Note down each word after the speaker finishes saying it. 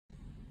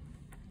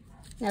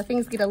Now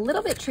things get a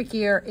little bit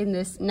trickier in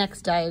this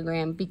next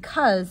diagram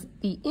because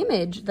the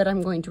image that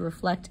I'm going to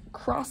reflect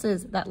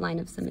crosses that line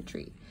of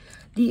symmetry.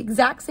 The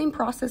exact same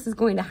process is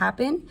going to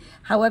happen.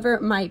 However,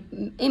 my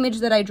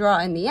image that I draw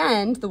in the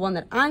end, the one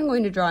that I'm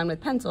going to draw in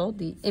with pencil,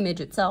 the image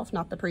itself,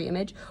 not the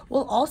pre-image,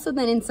 will also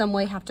then in some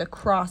way have to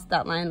cross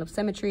that line of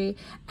symmetry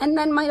and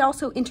then might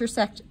also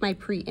intersect my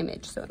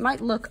pre-image. So it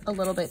might look a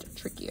little bit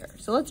trickier.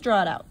 So let's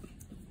draw it out.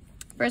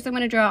 First, I'm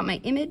going to draw out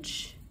my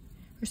image,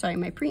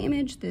 my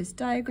pre-image, this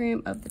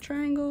diagram of the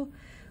triangle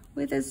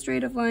with as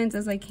straight of lines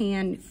as I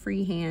can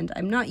freehand.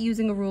 I'm not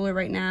using a ruler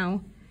right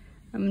now.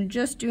 I'm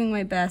just doing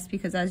my best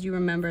because, as you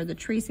remember, the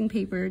tracing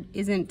paper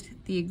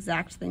isn't the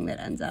exact thing that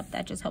ends up.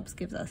 That just helps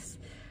give us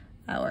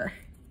our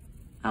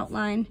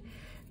outline.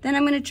 Then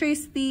I'm going to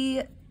trace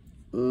the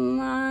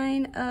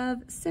line of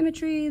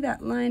symmetry,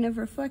 that line of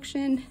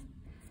reflection.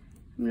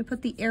 I'm going to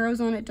put the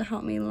arrows on it to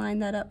help me line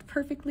that up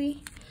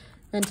perfectly.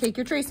 Then take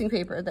your tracing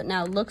paper that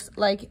now looks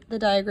like the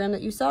diagram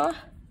that you saw,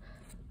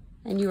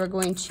 and you are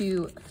going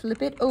to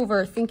flip it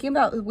over, thinking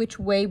about which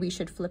way we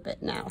should flip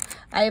it now.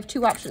 I have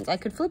two options. I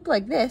could flip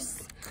like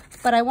this,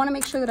 but I want to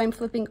make sure that I'm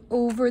flipping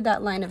over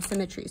that line of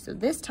symmetry. So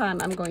this time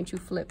I'm going to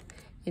flip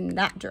in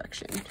that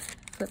direction.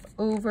 Flip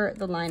over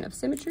the line of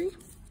symmetry.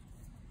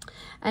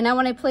 And now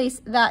when I place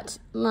that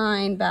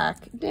line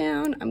back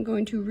down, I'm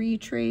going to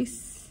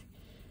retrace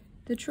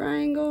the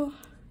triangle.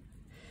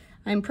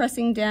 I'm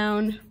pressing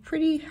down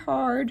pretty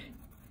hard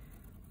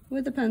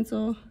with a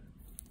pencil.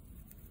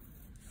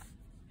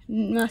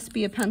 Must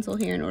be a pencil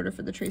here in order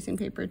for the tracing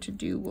paper to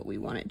do what we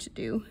want it to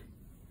do.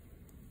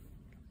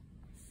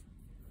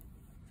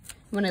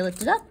 When I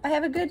lift it up, I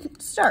have a good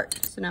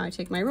start. So now I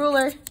take my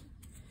ruler.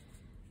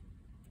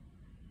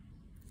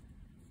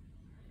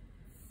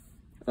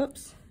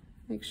 Oops,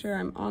 make sure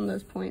I'm on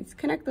those points.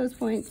 Connect those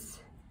points.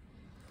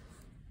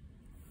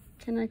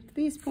 Connect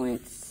these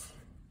points.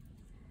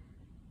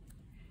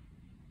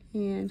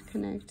 And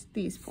connect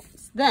these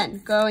points. Then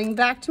going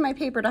back to my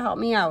paper to help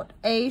me out,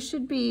 A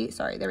should be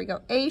up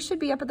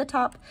at the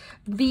top,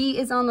 B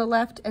is on the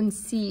left, and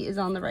C is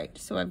on the right.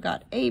 So I've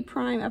got A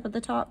prime up at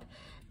the top,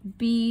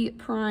 B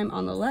prime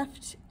on the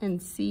left,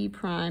 and C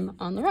prime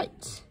on the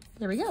right.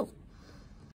 There we go.